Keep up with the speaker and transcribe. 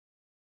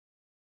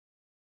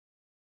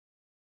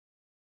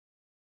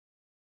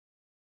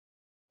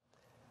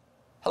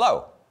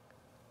Hello,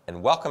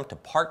 and welcome to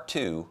part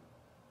 2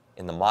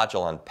 in the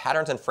module on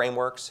patterns and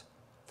frameworks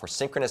for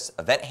synchronous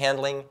event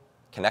handling,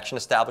 connection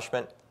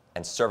establishment,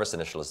 and service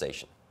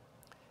initialization.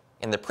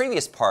 In the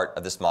previous part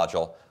of this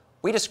module,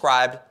 we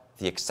described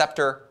the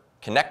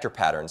acceptor-connector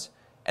patterns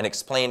and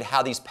explained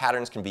how these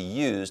patterns can be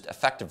used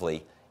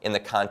effectively in the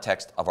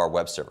context of our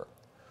web server.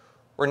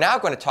 We're now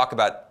going to talk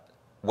about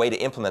a way to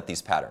implement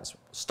these patterns,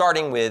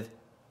 starting with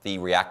the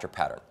reactor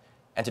pattern.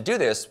 And to do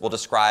this, we'll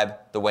describe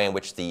the way in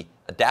which the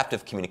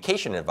adaptive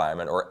communication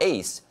environment, or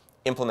ACE,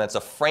 implements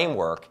a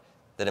framework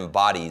that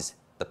embodies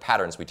the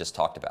patterns we just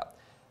talked about.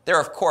 There,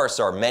 of course,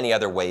 are many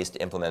other ways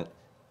to implement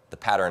the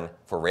pattern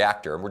for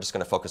reactor, and we're just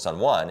going to focus on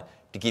one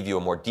to give you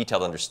a more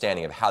detailed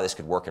understanding of how this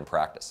could work in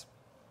practice.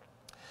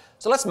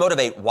 So let's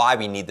motivate why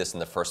we need this in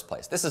the first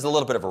place. This is a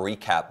little bit of a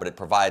recap, but it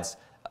provides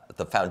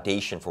the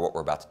foundation for what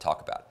we're about to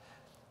talk about.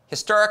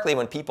 Historically,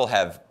 when people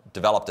have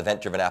developed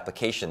event-driven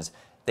applications,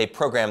 they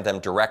program them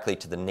directly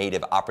to the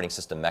native operating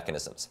system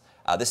mechanisms.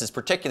 This is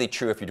particularly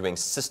true if you're doing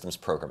systems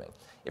programming.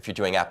 If you're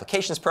doing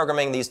applications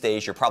programming these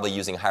days, you're probably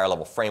using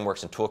higher-level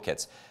frameworks and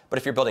toolkits. But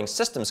if you're building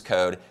systems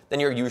code, then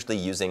you're usually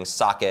using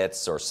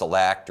sockets or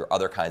select or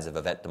other kinds of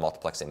event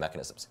demultiplexing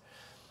mechanisms.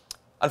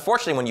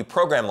 Unfortunately, when you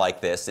program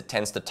like this, it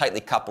tends to tightly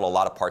couple a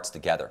lot of parts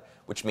together,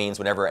 which means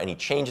whenever any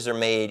changes are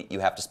made, you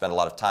have to spend a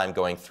lot of time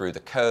going through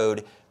the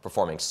code,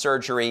 performing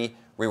surgery,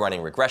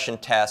 rerunning regression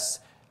tests,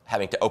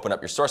 having to open up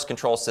your source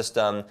control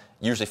system,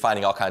 usually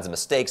finding all kinds of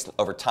mistakes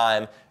over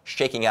time,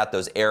 shaking out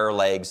those error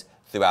legs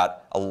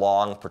throughout a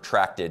long,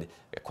 protracted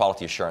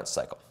quality assurance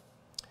cycle.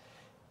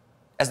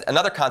 As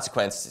another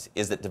consequence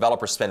is that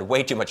developers spend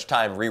way too much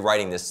time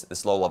rewriting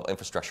this low-level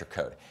infrastructure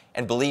code.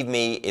 And believe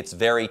me, it's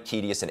very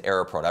tedious and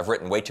error-prone. I've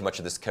written way too much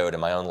of this code in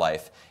my own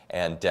life.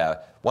 And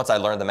once I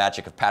learned the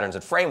magic of patterns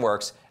and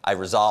frameworks, I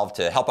resolved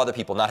to help other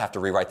people not have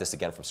to rewrite this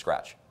again from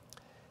scratch.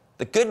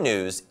 The good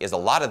news is a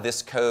lot of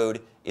this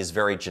code is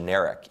very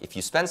generic. If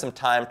you spend some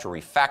time to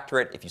refactor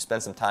it, if you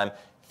spend some time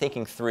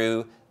thinking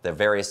through the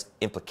various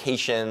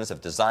implications of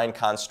design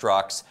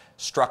constructs,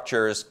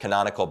 structures,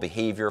 canonical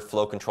behavior,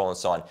 flow control, and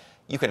so on,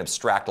 you can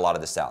abstract a lot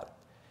of this out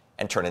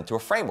and turn it into a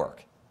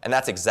framework. And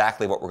that's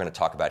exactly what we're going to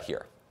talk about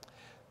here.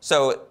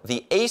 So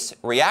the ACE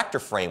Reactor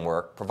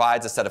framework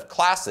provides a set of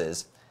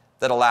classes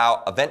that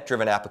allow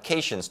event-driven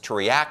applications to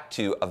react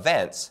to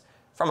events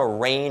from a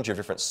range of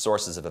different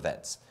sources of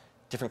events.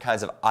 Different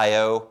kinds of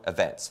I/O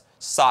events,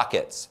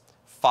 sockets,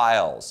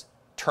 files,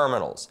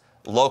 terminals,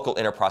 local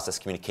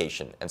interprocess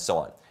communication, and so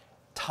on.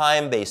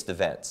 Time-based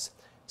events,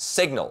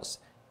 signals,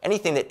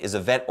 anything that is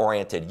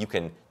event-oriented, you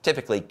can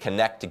typically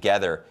connect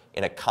together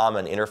in a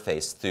common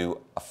interface through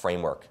a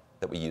framework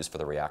that we use for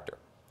the reactor.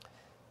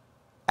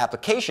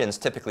 Applications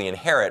typically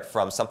inherit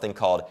from something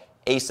called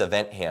ACE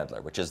Event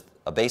Handler, which is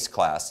a base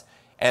class,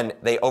 and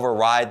they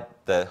override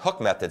the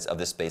hook methods of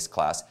this base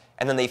class,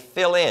 and then they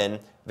fill in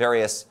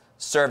various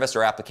service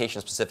or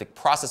application-specific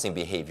processing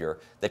behavior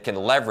that can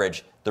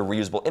leverage the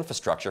reusable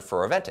infrastructure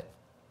for eventing.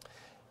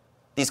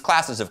 These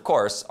classes, of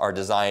course, are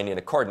designed in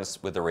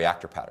accordance with the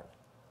reactor pattern.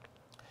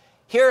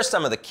 Here are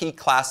some of the key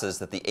classes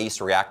that the ACE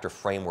Reactor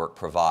framework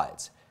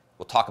provides.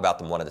 We'll talk about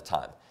them one at a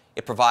time.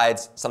 It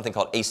provides something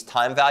called ACE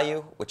Time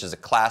Value, which is a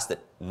class that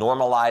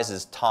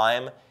normalizes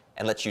time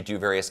and lets you do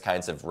various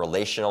kinds of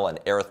relational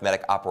and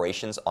arithmetic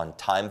operations on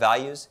time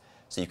values,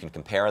 so you can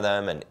compare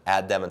them and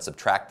add them and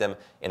subtract them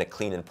in a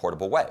clean and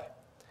portable way.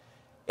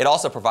 It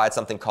also provides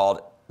something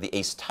called the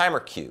ACE Timer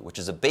Queue, which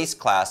is a base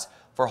class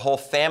for a whole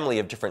family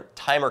of different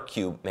timer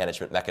queue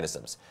management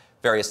mechanisms.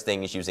 Various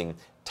things using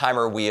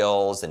timer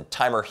wheels and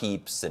timer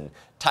heaps and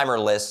timer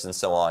lists and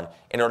so on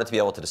in order to be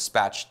able to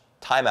dispatch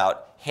timeout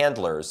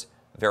handlers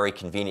very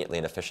conveniently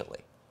and efficiently.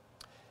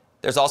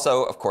 There's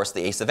also, of course,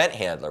 the ACE Event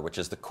Handler, which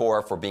is the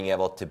core for being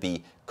able to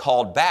be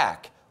called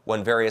back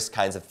when various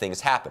kinds of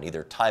things happen,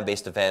 either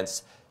time-based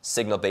events,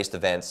 signal-based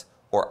events,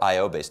 or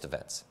I/O-based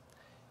events.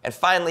 And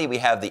finally, we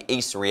have the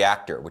ACE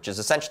Reactor, which is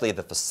essentially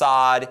the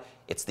facade.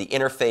 It's the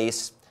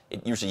interface.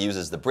 It usually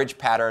uses the bridge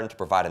pattern to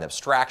provide an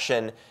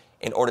abstraction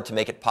in order to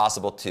make it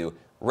possible to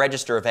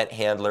register event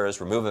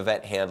handlers, remove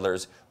event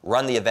handlers,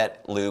 run the event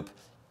loop,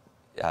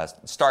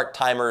 start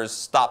timers,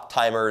 stop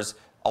timers,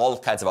 all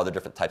kinds of other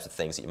different types of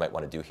things that you might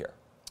want to do here.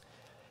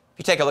 If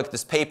you take a look at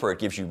this paper, it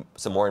gives you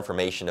some more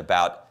information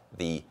about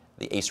the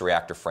ACE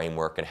Reactor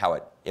framework and how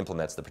it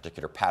implements the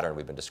particular pattern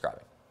we've been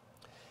describing.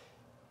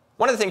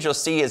 One of the things you'll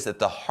see is that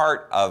the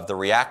heart of the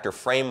reactor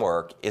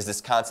framework is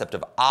this concept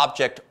of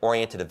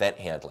object-oriented event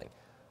handling.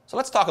 So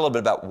let's talk a little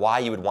bit about why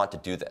you would want to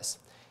do this.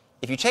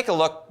 If you take a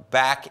look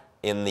back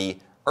in the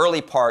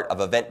early part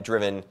of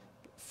event-driven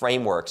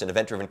frameworks and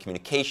event-driven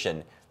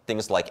communication,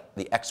 things like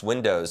the X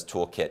Windows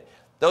toolkit,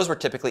 those were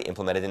typically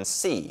implemented in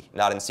C,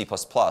 not in C++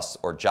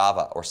 or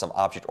Java or some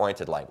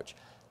object-oriented language.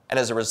 And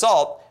as a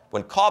result,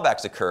 when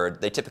callbacks occurred,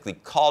 they typically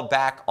called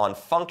back on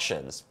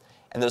functions,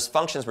 and those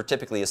functions were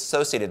typically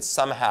associated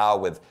somehow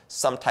with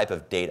some type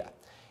of data.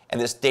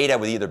 And this data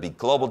would either be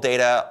global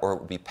data or it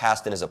would be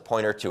passed in as a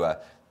pointer to a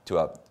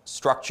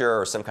structure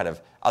or some kind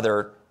of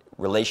other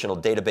relational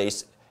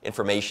database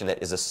information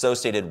that is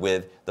associated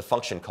with the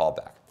function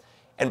callback.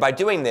 And by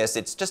doing this,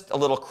 it's just a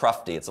little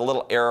crufty. It's a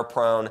little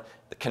error-prone.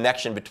 The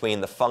connection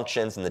between the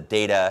functions and the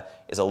data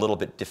is a little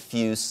bit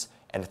diffuse,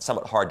 and it's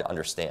somewhat hard to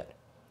understand.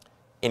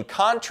 In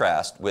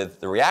contrast with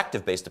the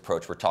reactive-based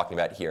approach we're talking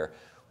about here,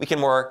 we can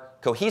more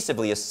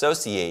cohesively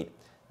associate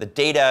the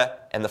data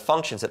and the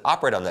functions that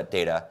operate on that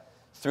data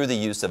through the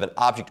use of an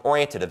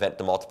object-oriented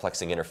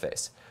event-demultiplexing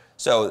interface.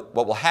 So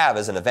what we'll have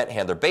is an event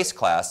handler base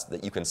class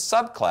that you can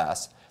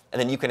subclass, and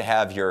then you can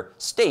have your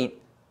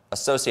state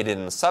associated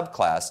in the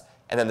subclass,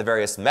 and then the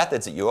various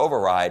methods that you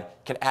override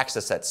can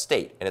access that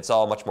state. And it's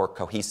all much more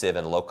cohesive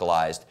and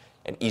localized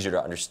and easier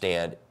to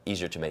understand,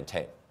 easier to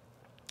maintain.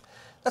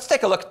 Let's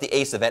take a look at the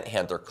ACE Event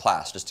Handler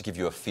class just to give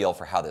you a feel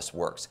for how this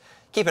works.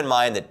 Keep in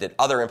mind that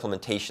other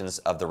implementations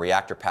of the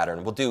reactor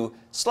pattern will do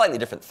slightly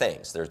different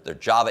things. They're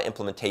Java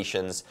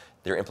implementations,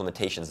 there are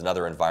implementations in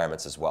other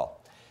environments as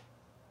well.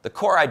 The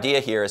core idea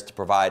here is to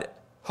provide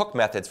hook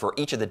methods for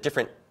each of the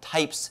different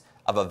types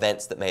of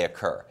events that may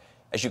occur.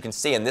 As you can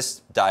see in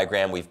this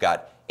diagram, we've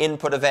got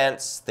input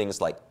events,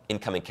 things like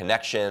incoming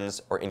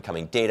connections or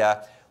incoming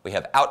data. We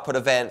have output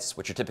events,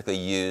 which are typically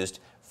used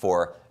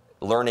for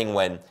learning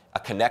when a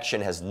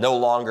connection has no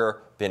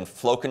longer been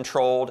flow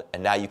controlled,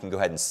 and now you can go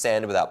ahead and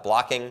send without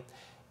blocking.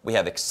 We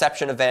have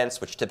exception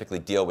events, which typically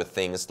deal with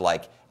things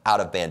like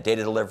out-of-band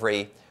data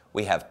delivery.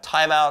 We have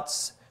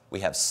timeouts. We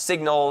have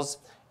signals.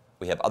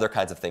 We have other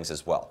kinds of things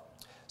as well.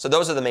 So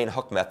those are the main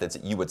hook methods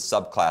that you would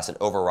subclass and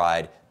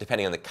override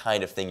depending on the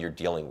kind of thing you're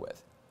dealing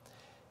with.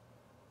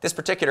 This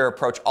particular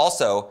approach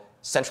also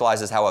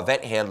centralizes how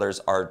event handlers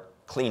are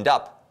cleaned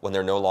up when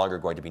they're no longer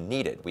going to be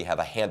needed. We have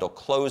a handle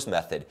close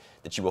method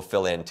that you will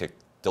fill in to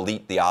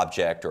delete the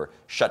object or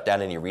shut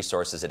down any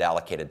resources it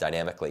allocated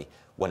dynamically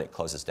when it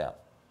closes down.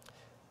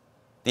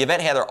 The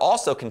event handler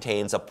also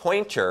contains a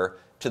pointer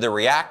to the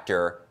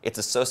reactor it's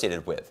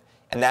associated with,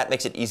 and that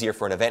makes it easier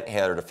for an event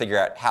handler to figure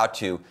out how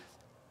to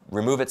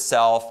remove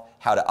itself,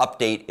 how to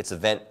update its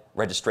event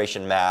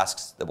registration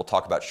masks that we'll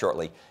talk about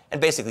shortly, and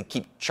basically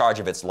keep charge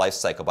of its life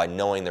cycle by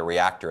knowing the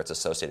reactor it's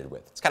associated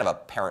with. It's kind of a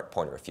parent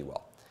pointer, if you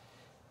will.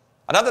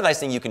 Another nice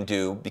thing you can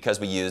do, because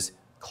we use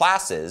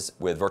classes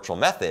with virtual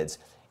methods,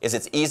 is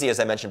it's easy, as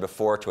I mentioned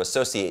before, to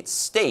associate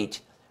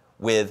state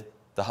with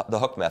the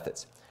hook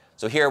methods.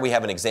 So here we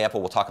have an example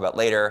we'll talk about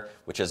later,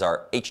 which is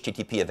our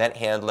HTTP event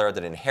handler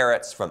that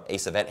inherits from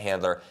ACE Event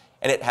Handler.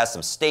 And it has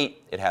some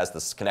state. It has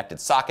this connected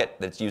socket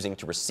that it's using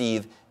to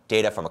receive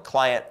data from a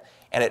client.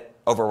 And it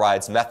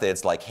overrides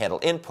methods like handle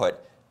input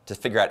to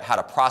figure out how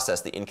to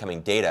process the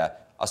incoming data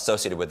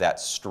associated with that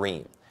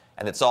stream.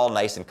 And it's all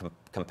nice and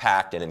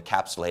compact and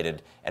encapsulated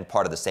and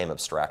part of the same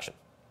abstraction.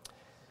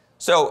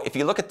 So if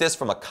you look at this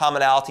from a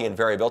commonality and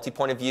variability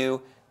point of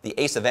view, the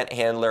ACE Event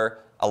Handler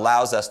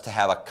allows us to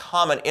have a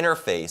common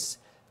interface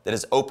that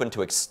is open to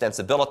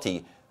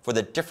extensibility for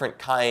the different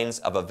kinds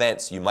of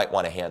events you might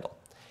want to handle.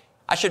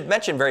 I should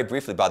mention very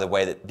briefly, by the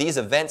way, that these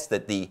events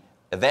that the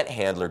event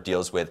handler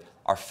deals with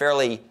are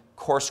fairly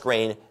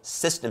coarse-grained,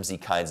 systems-y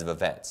kinds of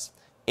events.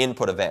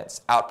 Input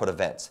events, output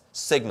events,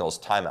 signals,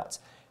 timeouts.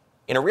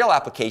 In a real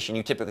application,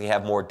 you typically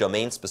have more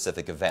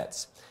domain-specific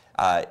events.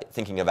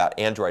 Thinking about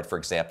Android, for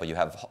example, you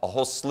have a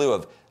whole slew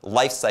of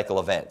lifecycle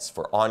events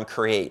for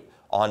onCreate,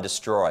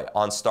 onDestroy,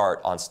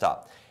 onStart,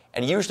 onStop.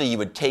 And usually you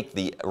would take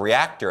the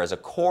reactor as a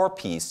core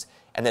piece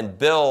and then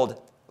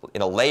build,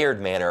 in a layered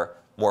manner,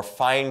 more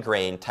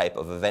fine-grained type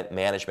of event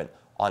management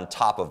on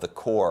top of the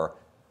core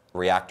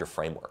reactor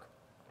framework.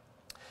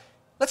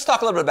 Let's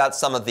talk a little bit about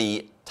some of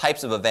the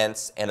types of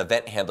events and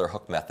event handler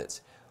hook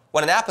methods.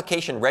 When an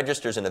application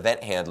registers an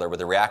event handler with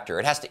a reactor,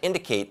 it has to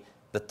indicate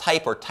the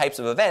type or types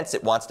of events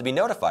it wants to be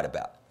notified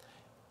about.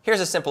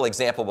 Here's a simple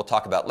example we'll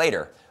talk about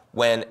later.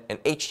 When an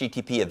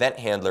HTTP event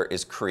handler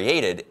is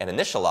created and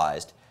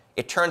initialized,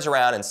 it turns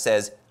around and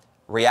says,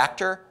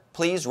 reactor,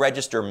 please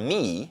register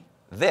me,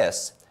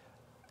 this,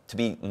 to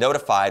be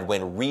notified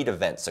when read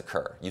events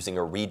occur using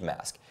a read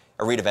mask.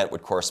 A read event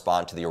would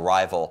correspond to the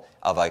arrival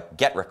of a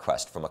GET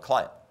request from a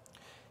client.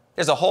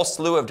 There's a whole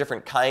slew of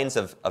different kinds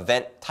of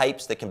event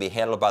types that can be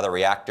handled by the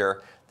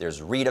reactor. There's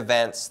read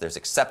events, there's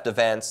accept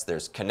events,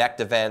 there's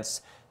connect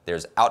events,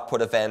 there's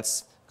output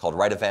events called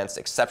write events,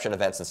 exception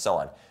events, and so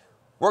on.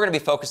 We're going to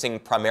be focusing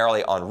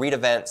primarily on read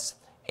events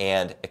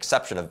and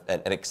accept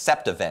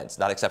events,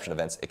 not exception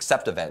events,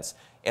 accept events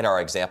in our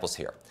examples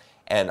here.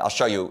 And I'll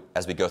show you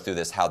as we go through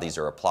this how these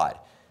are applied.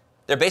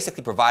 They're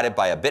basically provided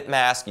by a bit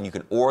mask, and you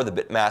can OR the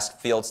bit mask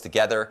fields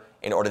together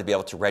in order to be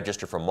able to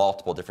register for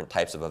multiple different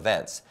types of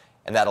events.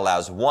 And that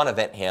allows one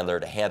event handler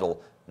to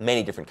handle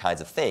many different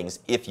kinds of things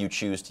if you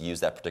choose to use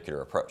that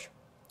particular approach.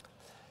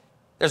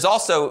 There's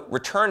also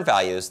return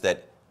values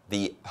that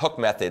the hook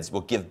methods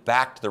will give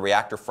back to the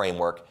reactor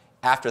framework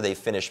after they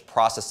finish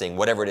processing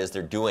whatever it is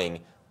they're doing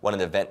when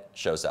an event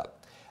shows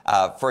up.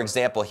 For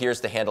example,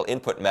 here's the handle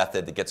input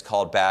method that gets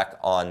called back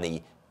on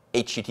the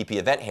HTTP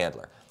event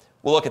handler.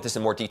 We'll look at this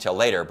in more detail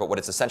later, but what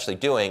it's essentially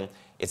doing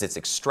is it's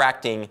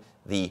extracting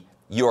the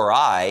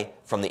URI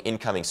from the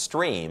incoming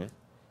stream,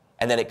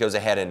 and then it goes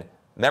ahead and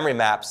memory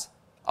maps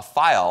a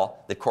file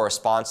that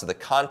corresponds to the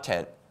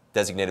content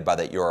designated by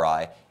that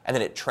URI, and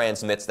then it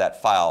transmits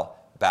that file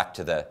back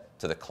to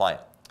the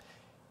client.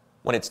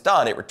 When it's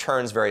done, it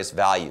returns various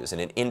values,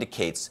 and it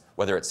indicates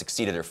whether it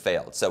succeeded or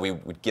failed. So we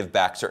would give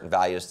back certain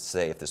values to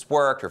say if this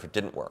worked or if it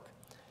didn't work.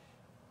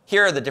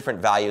 Here are the different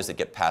values that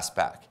get passed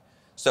back.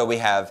 So we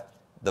have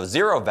the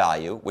 0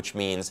 value, which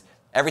means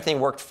everything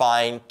worked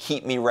fine,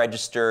 keep me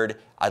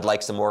registered, I'd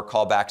like some more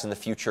callbacks in the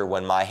future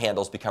when my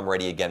handles become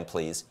ready again,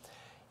 please.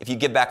 If you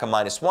give back a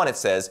 -1, it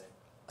says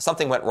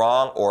something went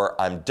wrong or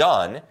I'm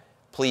done,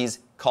 please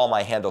call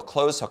my handle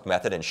close hook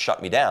method and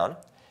shut me down.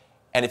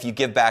 And if you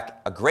give back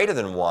a greater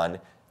than 1,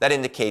 that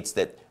indicates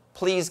that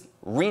please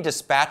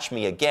redispatch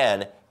me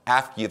again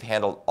after you've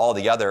handled all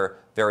the other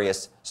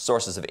various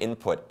sources of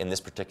input in this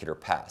particular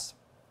pass.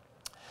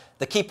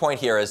 The key point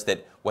here is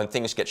that when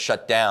things get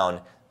shut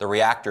down, the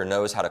reactor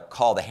knows how to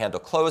call the handle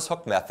close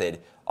hook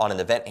method on an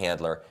event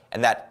handler,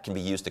 and that can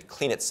be used to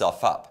clean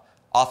itself up,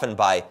 often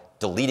by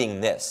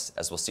deleting this,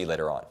 as we'll see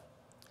later on.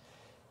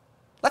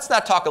 Let's now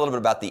talk a little bit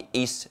about the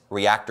ACE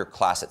Reactor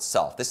class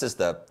itself. This is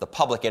the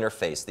public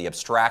interface, the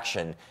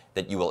abstraction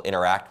that you will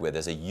interact with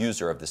as a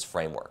user of this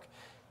framework.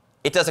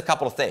 It does a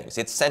couple of things.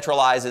 It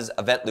centralizes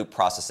event loop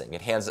processing.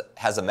 It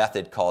has a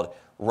method called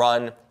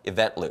run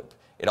event loop.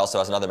 It also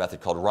has another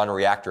method called run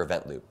reactor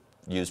event loop,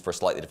 used for a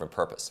slightly different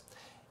purpose.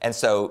 And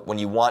so when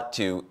you want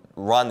to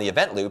run the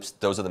event loops,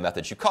 those are the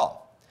methods you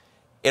call.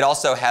 It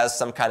also has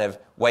some kind of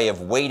way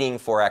of waiting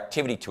for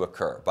activity to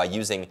occur by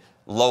using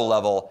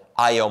low-level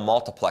I/O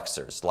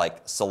multiplexers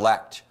like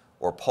select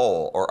or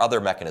poll or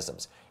other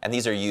mechanisms. And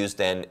these are used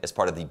then as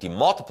part of the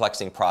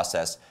demultiplexing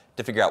process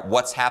to figure out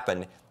what's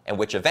happened and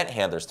which event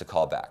handlers to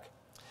call back.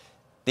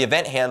 The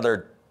event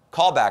handler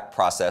callback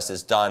process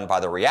is done by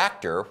the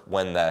reactor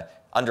when the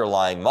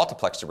underlying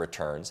multiplexer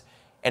returns,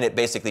 and it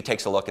basically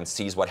takes a look and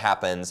sees what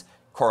happens,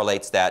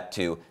 correlates that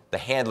to the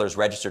handlers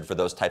registered for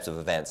those types of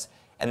events,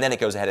 and then it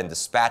goes ahead and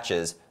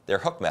dispatches their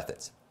hook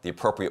methods, the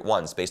appropriate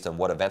ones based on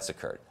what events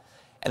occurred.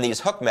 And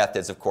these hook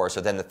methods, of course,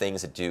 are then the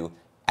things that do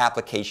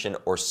application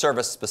or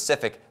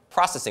service-specific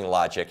processing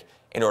logic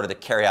in order to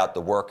carry out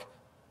the work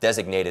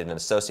designated and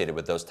associated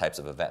with those types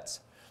of events.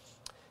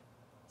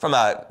 From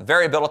a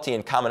variability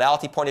and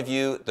commonality point of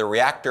view, the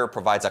reactor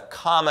provides a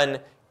common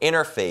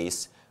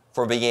interface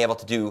for being able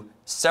to do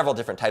several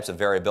different types of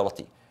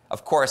variability.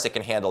 Of course, it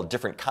can handle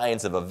different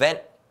kinds of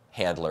event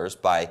handlers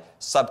by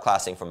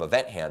subclassing from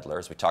event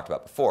handlers, we talked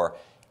about before,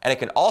 and it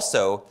can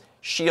also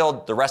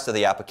shield the rest of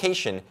the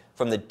application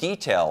from the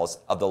details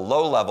of the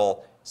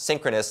low-level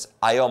synchronous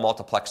I/O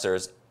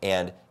multiplexers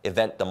and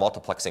event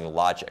demultiplexing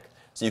logic.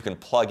 So you can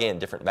plug in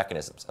different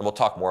mechanisms, and we'll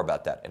talk more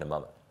about that in a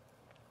moment.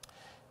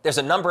 There's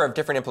a number of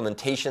different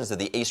implementations of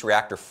the ACE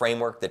Reactor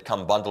framework that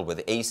come bundled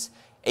with ACE.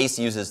 ACE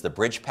uses the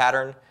bridge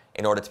pattern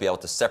in order to be able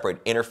to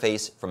separate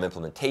interface from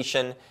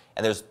implementation,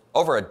 and there's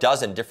over a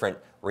dozen different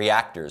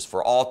reactors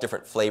for all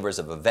different flavors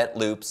of event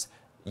loops,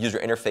 user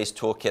interface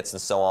toolkits,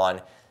 and so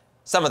on.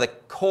 Some of the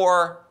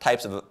core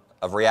types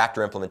of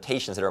reactor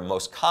implementations that are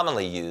most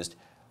commonly used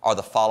are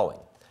the following.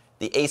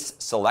 The ACE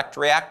Select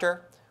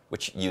reactor,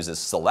 which uses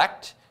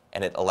select,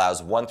 and it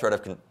allows one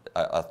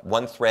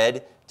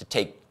thread to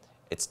take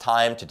its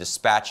time to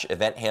dispatch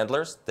event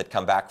handlers that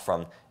come back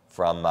from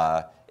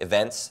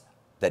events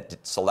that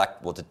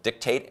select will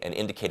dictate and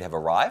indicate have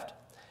arrived.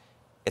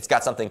 It's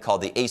got something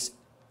called the ACE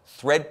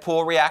Thread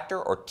Pool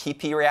Reactor, or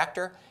TP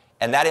reactor,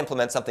 and that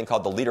implements something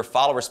called the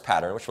leader-followers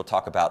pattern, which we'll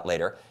talk about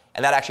later.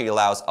 And that actually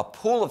allows a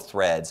pool of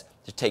threads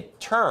to take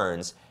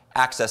turns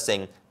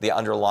accessing the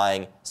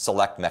underlying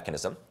select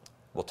mechanism.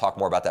 We'll talk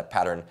more about that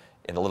pattern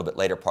in a little bit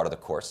later part of the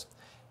course.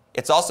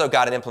 It's also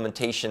got an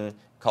implementation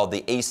called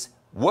the ACE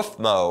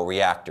WFMO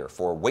reactor,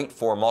 for Wait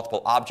for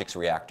Multiple Objects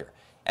reactor.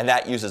 And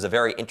that uses a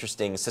very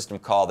interesting system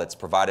call that's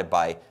provided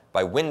by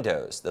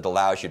Windows that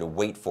allows you to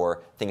wait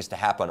for things to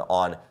happen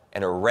on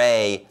an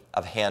array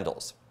of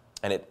handles.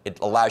 And it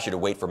allows you to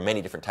wait for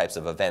many different types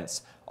of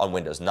events on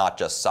Windows, not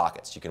just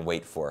sockets. You can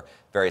wait for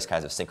various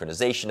kinds of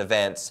synchronization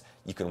events.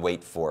 You can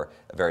wait for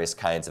various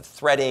kinds of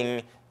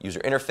threading, user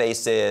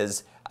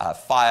interfaces,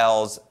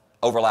 files,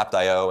 overlapped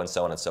I/O, and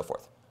so on and so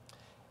forth.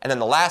 And then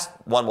the last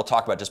one we'll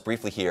talk about just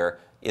briefly here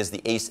is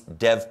the ACE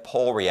Dev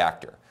Poll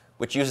reactor,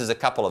 which uses a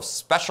couple of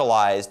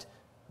specialized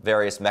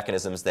various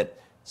mechanisms that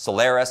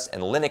Solaris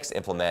and Linux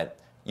implement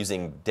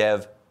using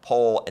dev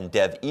poll and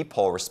dev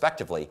epoll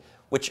respectively,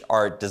 which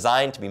are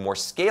designed to be more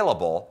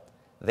scalable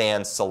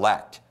than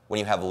select when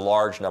you have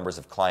large numbers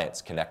of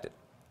clients connected.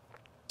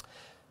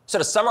 So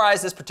to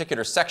summarize this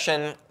particular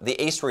section,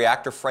 the ACE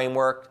Reactor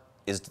framework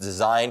is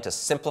designed to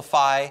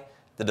simplify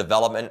the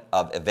development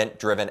of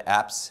event-driven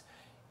apps.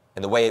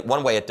 And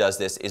one way it does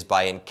this is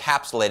by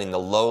encapsulating the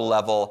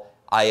low-level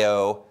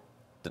I/O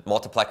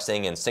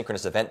multiplexing and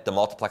synchronous event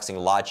demultiplexing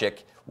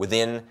logic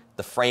within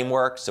the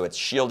framework, so it's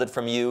shielded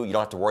from you. You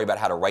don't have to worry about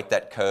how to write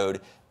that code,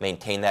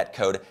 maintain that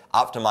code,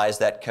 optimize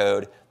that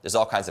code. There's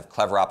all kinds of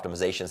clever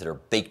optimizations that are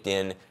baked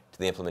in to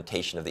the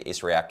implementation of the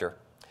ACE Reactor.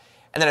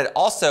 And then it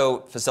also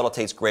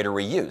facilitates greater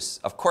reuse.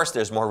 Of course,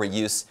 there's more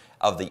reuse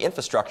of the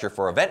infrastructure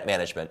for event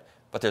management,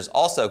 but there's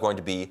also going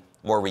to be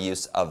more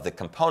reuse of the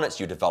components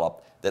you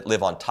develop that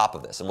live on top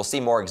of this. And we'll see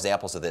more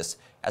examples of this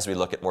as we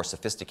look at more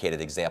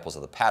sophisticated examples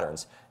of the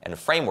patterns and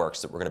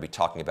frameworks that we're going to be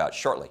talking about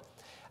shortly.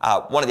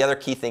 One of the other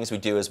key things we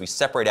do is we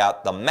separate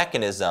out the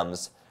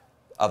mechanisms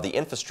of the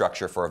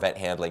infrastructure for event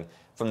handling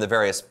from the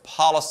various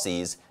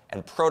policies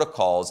and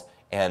protocols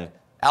and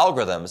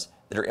algorithms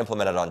that are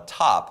implemented on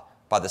top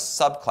by the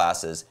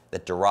subclasses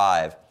that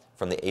derive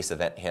from the ACE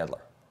event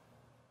handler.